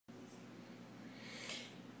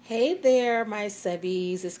Hey there, my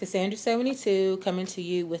subbies. It's Cassandra72 coming to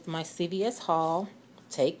you with my CVS haul,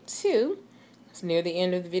 take two. It's near the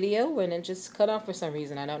end of the video and it just cut off for some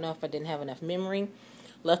reason. I don't know if I didn't have enough memory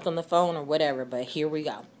left on the phone or whatever, but here we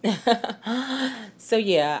go. So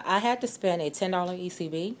yeah, I had to spend a $10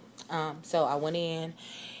 ECB. So I went in,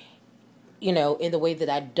 in the way that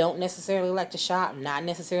I don't necessarily like to shop, not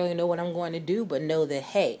necessarily know what I'm going to do, but know that,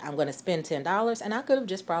 hey, I'm going to spend $10, and I could have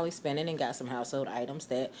just probably spent it and got some household items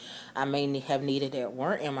that I may have needed that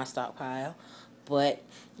weren't in my stockpile. But,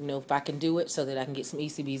 if I can do it so that I can get some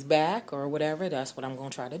ECBs back or whatever, that's what I'm going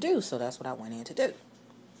to try to do. So that's what I went in to do.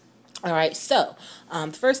 All right, so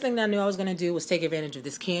the first thing that I knew I was going to do was take advantage of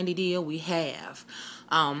this candy deal we have.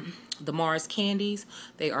 The Mars candies,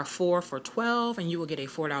 they are 4 for $12, and you will get a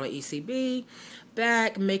 $4 ECB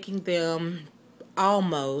back, making them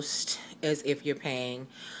almost as if you're paying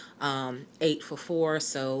 8 for 4,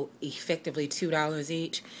 so effectively $2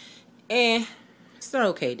 each. It's an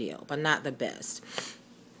okay deal, but not the best.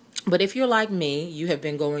 But if you're like me, you have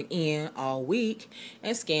been going in all week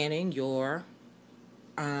and scanning your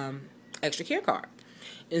extra care card.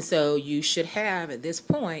 And so you should have, at this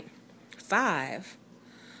point, 5.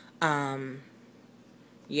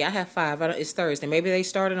 Yeah, I have 5. It's Thursday. Maybe they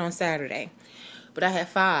started on Saturday. But I have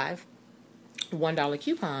 5 $1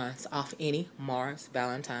 coupons off any Mars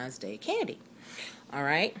Valentine's Day candy. All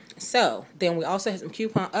right. So then we also have some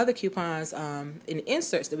other coupons in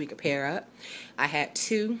inserts that we could pair up. I had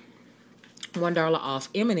 2 $1 off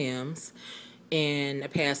M&Ms in a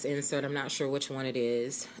past insert. I'm not sure which one it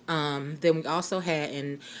is. Then we also had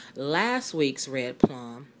in last week's Red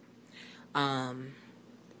Plum,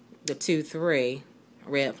 the 2-3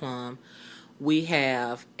 Red Plum, we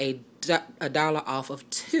have a $1 off of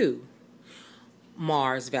 2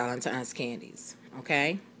 Mars Valentine's candies.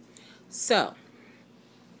 Okay, so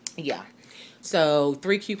yeah, so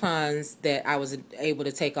 3 coupons that I was able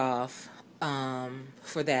to take off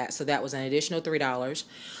for that. So that was an additional $3.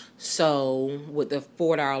 So with the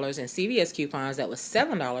 $4 in CVS coupons, that was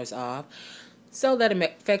 $7 off. So that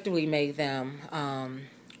effectively made them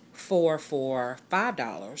 4 for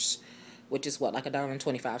 $5, which is what, like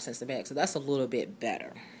 $1.25 a bag. So that's a little bit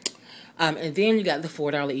better. And then you got the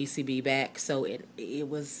 $4 ECB back. So it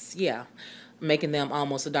was, yeah, making them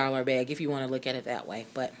almost $1 a bag if you want to look at it that way.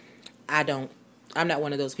 But I'm not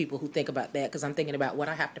one of those people who think about that, because I'm thinking about what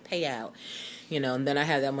I have to pay out, and then I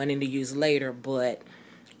have that money to use later. But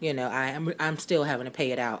I'm still having to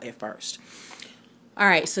pay it out at first. All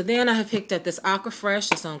right, so then I have picked up this Aqua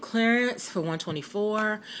Fresh. It's on clearance for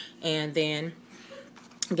 $124, and then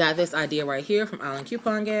got this idea right here from Island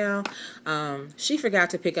Coupon Gal. She forgot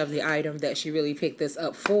to pick up the item that she really picked this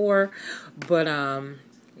up for, but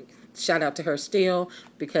shout out to her still,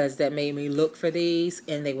 because that made me look for these,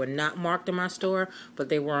 and they were not marked in my store, but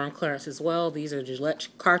they were on clearance as well. These are Gillette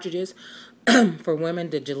cartridges for women,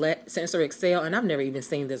 the Gillette Sensor Excel, and I've never even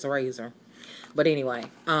seen this razor. But anyway,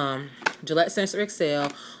 Gillette Sensor Excel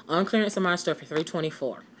on clearance in my store for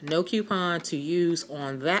 $324. No coupon to use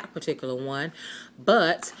on that particular one,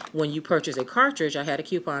 but when you purchase a cartridge, I had a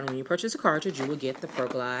coupon. When you purchase a cartridge, you will get the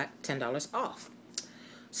ProGlide $10 off.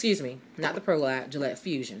 Excuse me, not the ProGlide, Gillette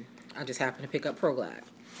Fusion. I just happened to pick up ProGlide,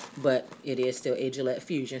 but it is still a Gillette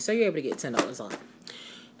Fusion, so you're able to get $10 off.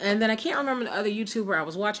 And then I can't remember the other YouTuber I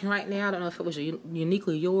was watching right now. I don't know if it was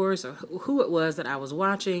Uniquely Yours or who it was that I was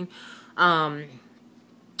watching.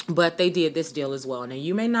 But they did this deal as well. Now,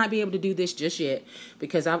 you may not be able to do this just yet,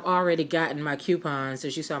 because I've already gotten my coupons,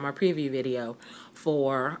 as you saw in my preview video,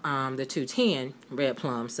 for the 210 Red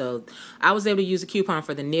Plum. So I was able to use a coupon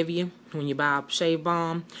for the Nivea. When you buy a shave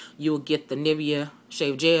balm, you will get the Nivea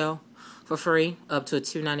shave gel for free, up to a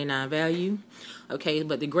 $2.99 value. Okay,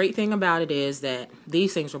 but the great thing about it is that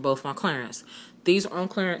these things were both on clearance. These are on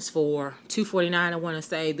clearance for $2.49, I want to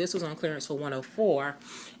say. This was on clearance for $104,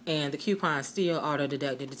 and the coupon still auto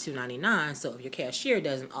deducted to $2.99. So if your cashier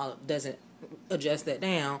doesn't adjust that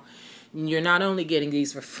down, you're not only getting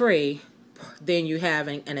these for free, then you're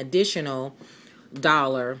having an additional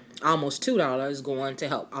 $1, almost $2, going to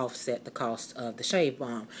help offset the cost of the shave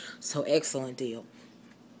balm. So excellent deal.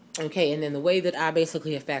 Okay, and then the way that I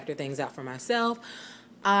basically have factored things out for myself,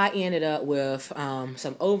 I ended up with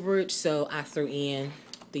some overage, so I threw in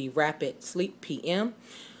the Rapid Sleep PM.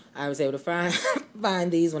 I was able to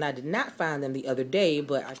find these when I did not find them the other day,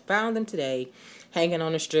 but I found them today, hanging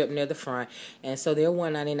on a strip near the front, and so they're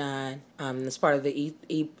 $1.99. It's part of the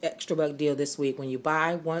extra buck deal this week. When you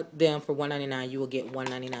buy them for $1.99, you will get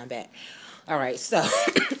 $1.99 back. All right, so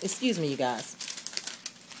excuse me, you guys.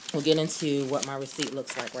 We'll get into what my receipt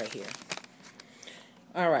looks like right here.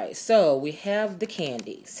 All right, so we have the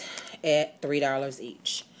candies at $3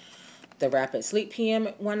 each. the Rapid Sleep PM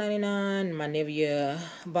at $1.99. My Nivea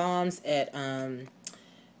Bombs at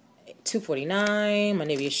 $2.49. My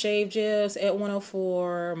Nivea Shave Gels at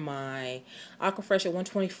 $104. My Aquafresh at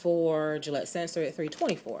 $124. Gillette Sensor at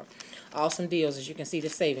 $3.24. Awesome deals, as you can see the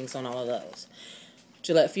savings on all of those.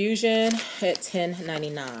 Gillette Fusion at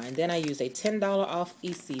 $10.99. Then I use a $10 off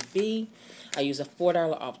ECB. I use a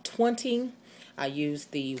 $4 off 20. I use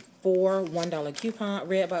the 4 $1 coupon,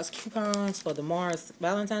 red box coupons for the Mars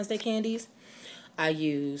Valentine's Day candies. I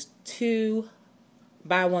used 2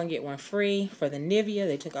 buy one get one free for the Nivea.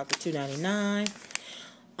 They took off the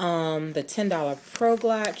 $2.99. The $10 Pro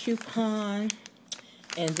Glide coupon.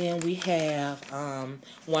 And then we have $1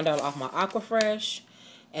 off my Aquafresh.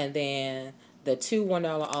 And then the 2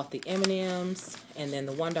 $1 off the M&Ms. And then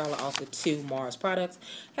the $1 off the 2 Mars products.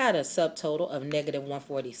 Had a subtotal of negative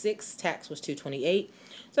 $146. Tax was $2.28.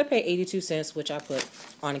 So I paid 82 cents, which I put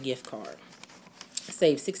on a gift card.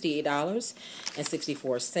 Saved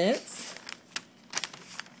 $68.64.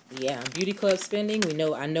 Yeah, Beauty Club spending. I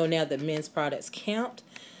know now that men's products count.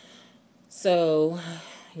 So,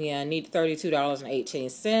 yeah, I need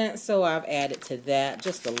 $32.18. So I've added to that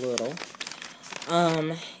just a little.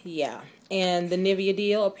 Yeah. And the Nivea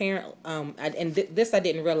deal, apparently, this I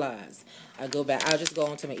didn't realize. I'll just go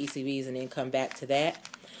on to my ECBs and then come back to that.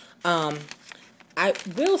 I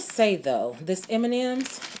will say, though, this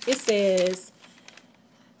M&M's, it says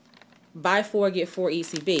buy 4, get 4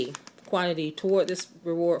 ECB. Quantity toward this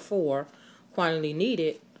reward 4, quantity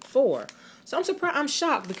needed 4. So I'm surprised, I'm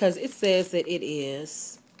shocked because it says that it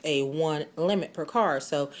is a 1 limit per card.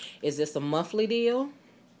 So is this a monthly deal?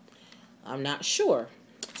 I'm not sure.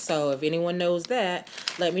 So if anyone knows that,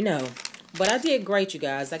 let me know. But I did great, you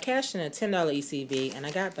guys. I cashed in a $10 ECB and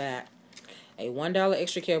I got back a $1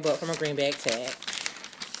 extra care buck from a greenback tag,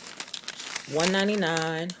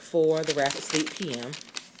 $1.99 for the Rapid Sleep PM,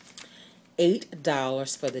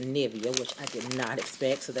 $8 for the Nivea, which I did not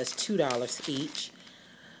expect, so that's $2 each,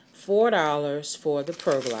 $4 for the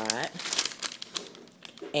Pro Glide,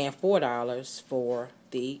 and $4 for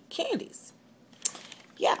the candies.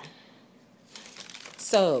 Yeah.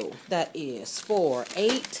 So that is 4,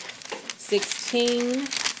 8, 16,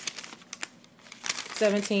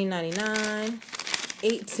 $17.99,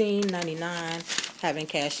 $18.99, having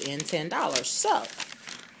cashed in $10. So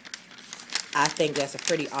I think that's a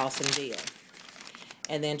pretty awesome deal.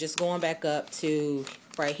 And then just going back up to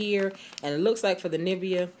right here, and it looks like for the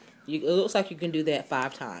Nivea, it looks like you can do that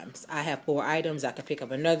 5 times. I have 4 items. I can pick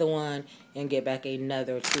up another one and get back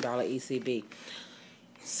another $2 ECB.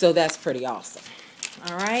 So that's pretty awesome.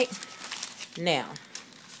 All right. Now,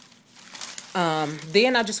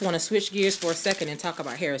 then I just want to switch gears for a second and talk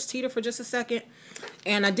about Harris Teeter for just a second.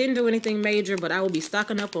 And I didn't do anything major, but I will be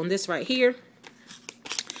stocking up on this right here.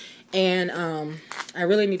 And I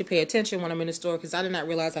really need to pay attention when I'm in the store because I did not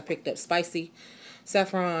realize I picked up spicy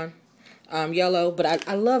saffron yellow. But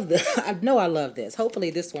I love this. I know I love this.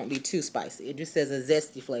 Hopefully this won't be too spicy. It just says a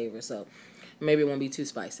zesty flavor, so maybe it won't be too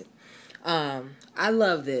spicy. I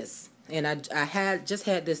love this. And I just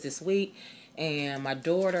had this week. And my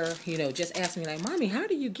daughter, just asked me, like, Mommy, how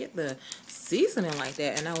do you get the seasoning like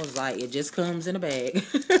that? And I was like, it just comes in a bag.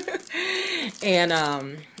 And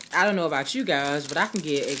I don't know about you guys, but I can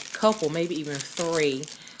get a couple, maybe even 3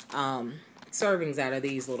 servings out of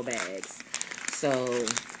these little bags. So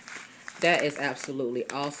that is absolutely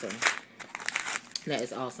awesome. That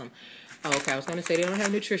is awesome. Okay, I was going to say they don't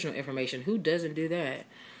have nutritional information. Who doesn't do that?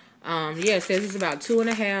 Yeah, it says it's about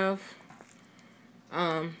 2.5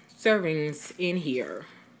 servings in here.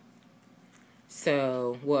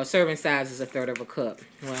 So, well, serving size is 1/3 of a cup.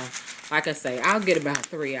 Well, like I say, I'll get about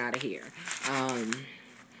 3 out of here.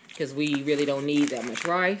 Because we really don't need that much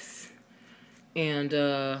rice. And,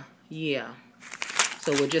 yeah.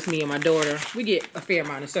 So, with just me and my daughter, we get a fair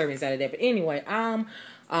amount of servings out of that. But anyway, I'm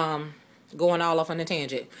going all off on a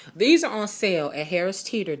tangent. These are on sale at Harris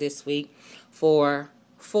Teeter this week for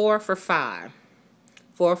 4 for $5.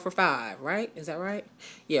 4 for $5, right? Is that right?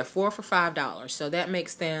 Yeah, 4 for $5. So that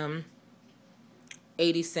makes them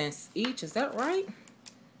 80 cents each. Is that right?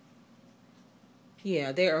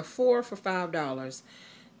 Yeah, they are 4 for $5.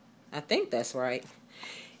 I think that's right.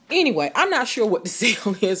 Anyway, I'm not sure what the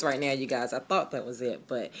sale is right now, you guys. I thought that was it,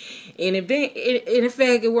 but in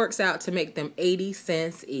effect, it works out to make them 80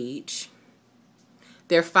 cents each.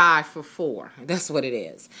 They're 5 for $4. That's what it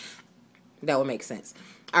is. That would make sense.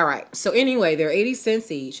 All right, so anyway, they're 80 cents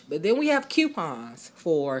each, but then we have coupons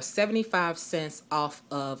for 75 cents off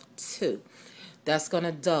of 2. That's going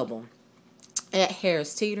to double at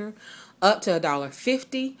Harris Teeter up to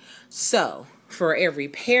 $1.50. So For every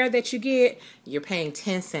pair that you get, you're paying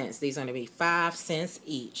 10 cents. These are going to be 5 cents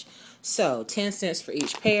each. So 10 cents for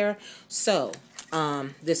each pair. So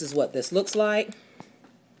this is what this looks like.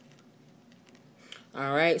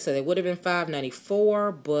 All right, so they would have been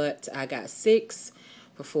 $5.94, but I got 6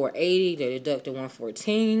 for $4.80. They deducted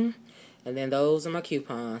 $1.14, and then those are my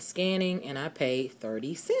coupons. Scanning, and I paid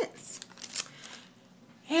 30 cents.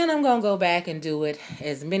 And I'm gonna go back and do it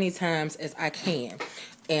as many times as I can,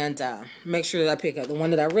 and make sure that I pick up the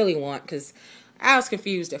one that I really want, because I was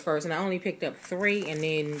confused at first, and I only picked up 3, and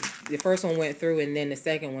then the first one went through, and then the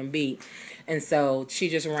second one beat. And so she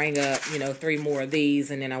just rang up, 3 more of these,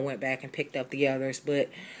 and then I went back and picked up the others. But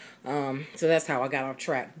so that's how I got off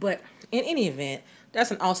track. But in any event, that's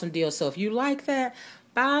an awesome deal. So if you like that,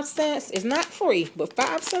 5 cents is not free, but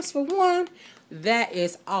 5 cents for one, that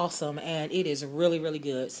is awesome, and it is really, really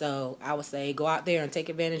good. So I would say go out there and take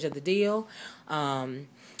advantage of the deal,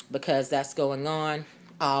 because that's going on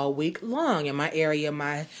all week long. In my area,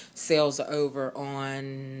 my sales are over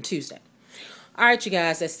on Tuesday. All right, you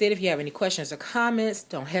guys, that's it. If you have any questions or comments,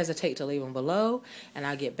 don't hesitate to leave them below, and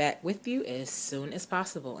I'll get back with you as soon as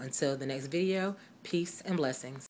possible. Until the next video, peace and blessings.